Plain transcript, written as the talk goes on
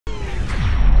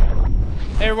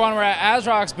Hey everyone, we're at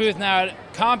ASRock's booth now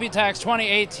at Computex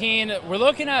 2018. We're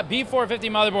looking at B450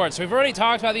 motherboards. So we've already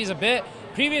talked about these a bit.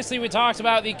 Previously we talked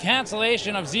about the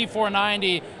cancellation of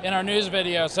Z490 in our news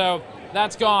video, so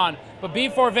that's gone. But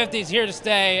B450 is here to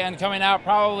stay and coming out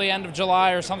probably end of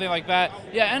July or something like that.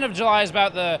 Yeah, end of July is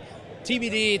about the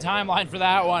TBD timeline for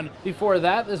that one. Before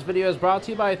that, this video is brought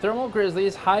to you by Thermal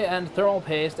Grizzly's high-end thermal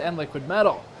paste and liquid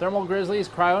metal. Thermal Grizzly's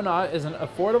Cryonaut is an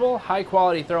affordable,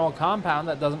 high-quality thermal compound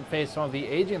that doesn't face some of the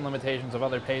aging limitations of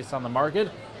other pastes on the market.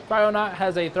 Cryonaut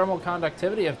has a thermal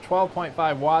conductivity of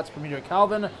 12.5 watts per meter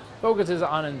Kelvin, focuses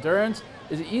on endurance,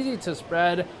 is easy to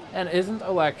spread, and isn't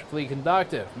electrically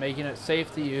conductive, making it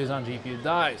safe to use on GPU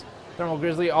dies. Thermal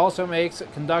Grizzly also makes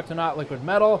Conductonaut liquid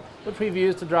metal, which we've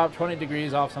used to drop 20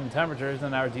 degrees off some temperatures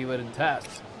in our delidded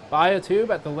tests. Buy a tube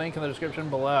at the link in the description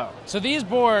below. So these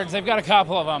boards, they've got a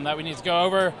couple of them that we need to go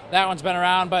over. That one's been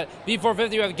around, but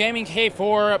B450 with Gaming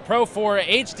K4, Pro 4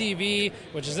 HDV,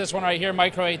 which is this one right here,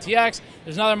 Micro ATX.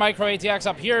 There's another Micro ATX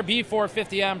up here,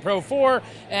 B450M Pro 4,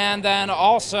 and then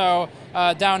also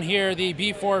down here, the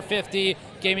B450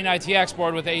 Gaming ITX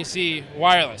board with AC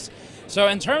wireless. So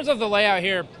in terms of the layout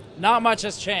here, not much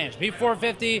has changed.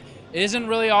 B450 isn't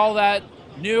really all that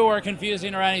new or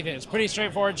confusing or anything. It's pretty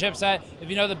straightforward chipset. If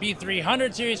you know the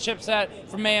B300 series chipset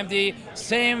from AMD,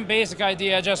 same basic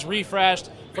idea, just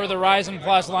refreshed for the Ryzen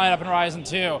Plus lineup and Ryzen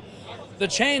 2. The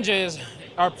changes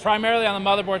are primarily on the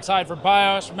motherboard side for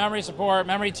BIOS, memory support,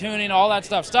 memory tuning, all that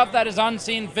stuff. Stuff that is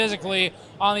unseen physically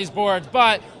on these boards,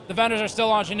 but the vendors are still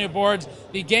launching new boards.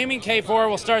 The Gaming K4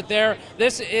 will start there.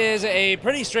 This is a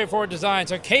pretty straightforward design.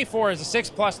 So K4 is a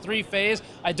 6+3 phase.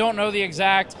 I don't know the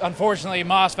exact, unfortunately,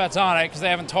 MOSFETs on it because they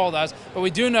haven't told us, but we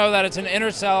do know that it's an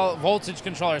intercell voltage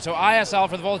controller. So ISL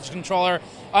for the voltage controller,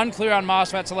 unclear on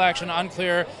MOSFET selection,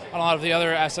 unclear on a lot of the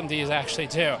other SMDs actually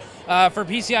too. For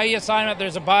PCIe assignment,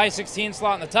 there's a by 16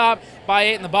 slot in the top, by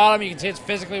 8 in the bottom. You can see it's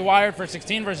physically wired for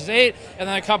 16 versus 8, and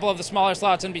then a couple of the smaller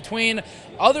slots in between.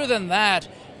 Other than that,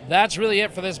 that's really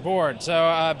it for this board. So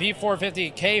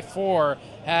B450 K4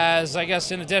 has, I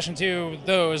guess, in addition to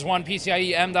those, one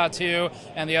PCIe M.2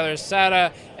 and the other is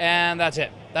SATA, and that's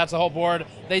it. That's the whole board.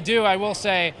 They do, I will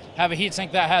say, have a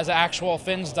heatsink that has actual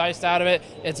fins diced out of it.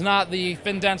 It's not the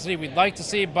fin density we'd like to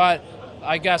see, but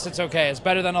I guess it's okay. It's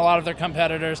better than a lot of their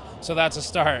competitors, so that's a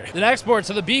start. The next board,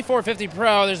 so the B450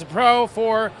 Pro, there's a Pro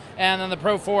 4 and then the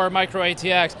Pro 4 Micro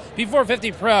ATX.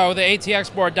 B450 Pro, the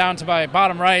ATX board down to my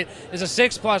bottom right, is a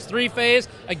 6+3 phase.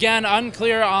 Again,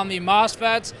 unclear on the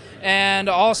MOSFETs, and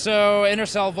also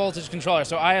intercell voltage controller.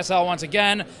 So ISL once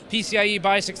again, PCIe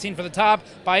by 16 for the top,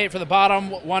 by 8 for the bottom,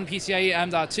 one PCIe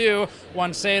M.2,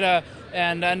 one SATA,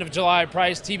 and end of July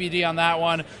price TBD on that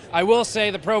one. I will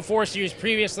say the Pro 4 series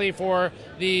previously for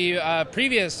the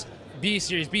previous B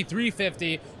series,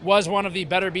 B350, was one of the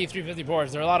better B350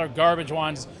 boards. There are a lot of garbage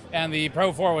ones, and the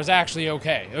Pro 4 was actually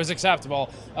okay. It was acceptable.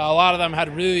 A lot of them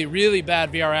had really, really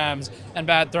bad VRMs and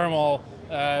bad thermal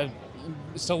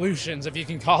solutions, if you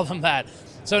can call them that.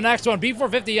 So next one,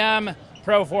 B450M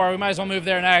Pro 4, we might as well move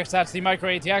there next. That's the Micro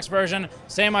ATX version.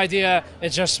 Same idea,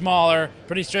 it's just smaller.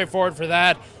 Pretty straightforward for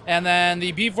that. And then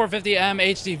the B450M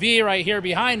HDV right here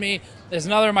behind me is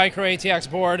another Micro ATX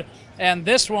board. And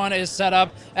this one is set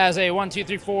up as a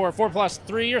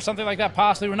 4+3 or something like that,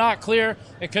 possibly. We're not clear.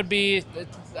 It could be,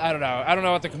 I don't know. I don't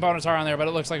know what the components are on there, but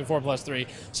it looks like a 4+3.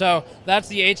 So that's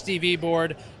the HDV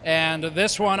board. And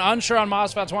this one, unsure on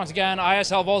MOSFETs once again.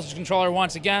 ISL voltage controller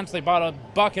once again. So they bought a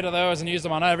bucket of those and used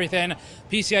them on everything.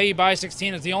 PCIe by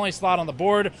 16 is the only slot on the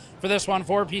board for this one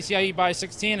for PCIe by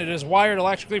 16. It is wired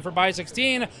electrically for by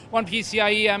 16. One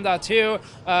PCIe M.2,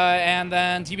 and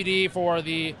then TBD for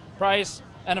the price.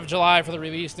 End of July for the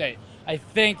release date. I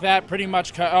think that pretty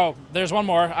much, oh, there's one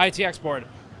more, ITX board.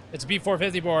 It's a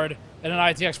B450 board and an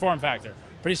ITX form factor.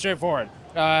 Pretty straightforward.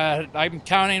 I'm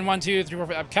counting 1, 2, 3, 4,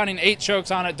 5, I'm counting 8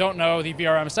 chokes on it, don't know the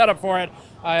VRM setup for it.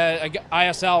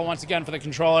 ISL, once again, for the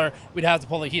controller. We'd have to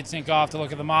pull the heatsink off to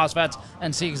look at the MOSFETs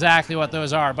and see exactly what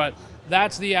those are. But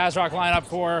that's the ASRock lineup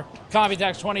for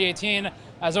Computex 2018.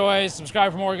 As always,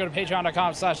 subscribe for more. Go to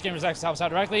patreon.com/GamersNexus to help us out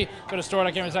directly. Go to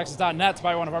store.gamersnexus.net to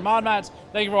buy one of our mod mats.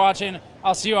 Thank you for watching.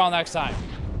 I'll see you all next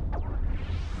time.